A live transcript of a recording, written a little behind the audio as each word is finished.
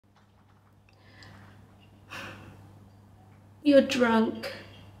You're drunk.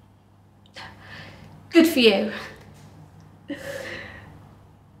 Good for you.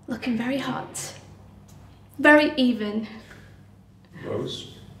 Looking very hot. Very even.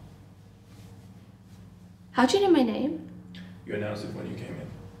 Rose? How do you know my name? You announced it when you came in.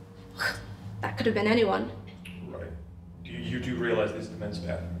 That could have been anyone. Right. You do realize this is the men's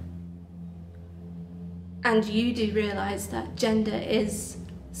bathroom? And you do realise that gender is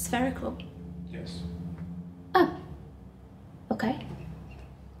spherical. Yes. Oh. Okay.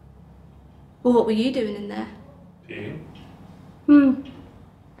 Well, what were you doing in there? Peeing?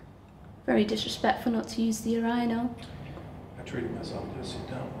 Very disrespectful not to use the urinal. I treated myself. Just sit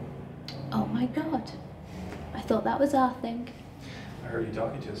down. Oh my god. I thought that was our thing. I heard you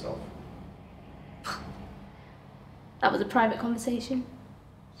talking to yourself. That was a private conversation.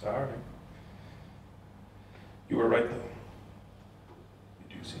 Sorry. You were right, though.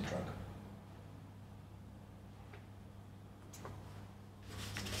 You do seem drunk.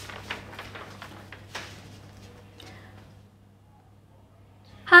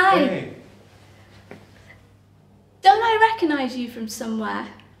 Hi! Hey! Don't I recognise you from somewhere?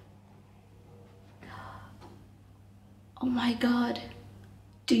 Oh my god.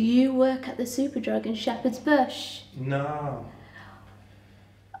 Do you work at the Superdrug in Shepherd's Bush? No.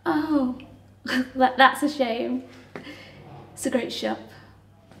 Oh, that's a shame. It's a great shop.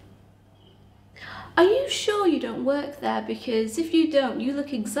 Are you sure you don't work there? Because if you don't, you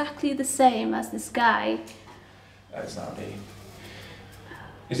look exactly the same as this guy. That's not me.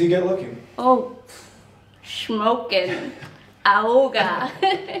 Is he good looking? Oh, smoking. Auga.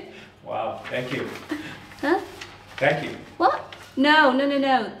 Wow, thank you. Huh? Thank you. What? No.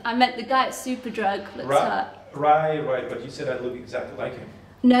 I meant the guy at Superdrug. Right, but you said I look exactly like him.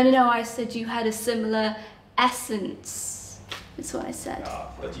 No, I said you had a similar essence. That's what I said.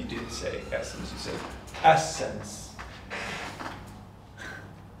 Ah, but you didn't say essence, you said essence.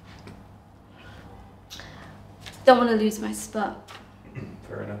 Don't want to lose my spot.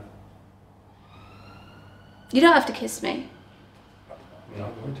 Fair enough. You don't have to kiss me.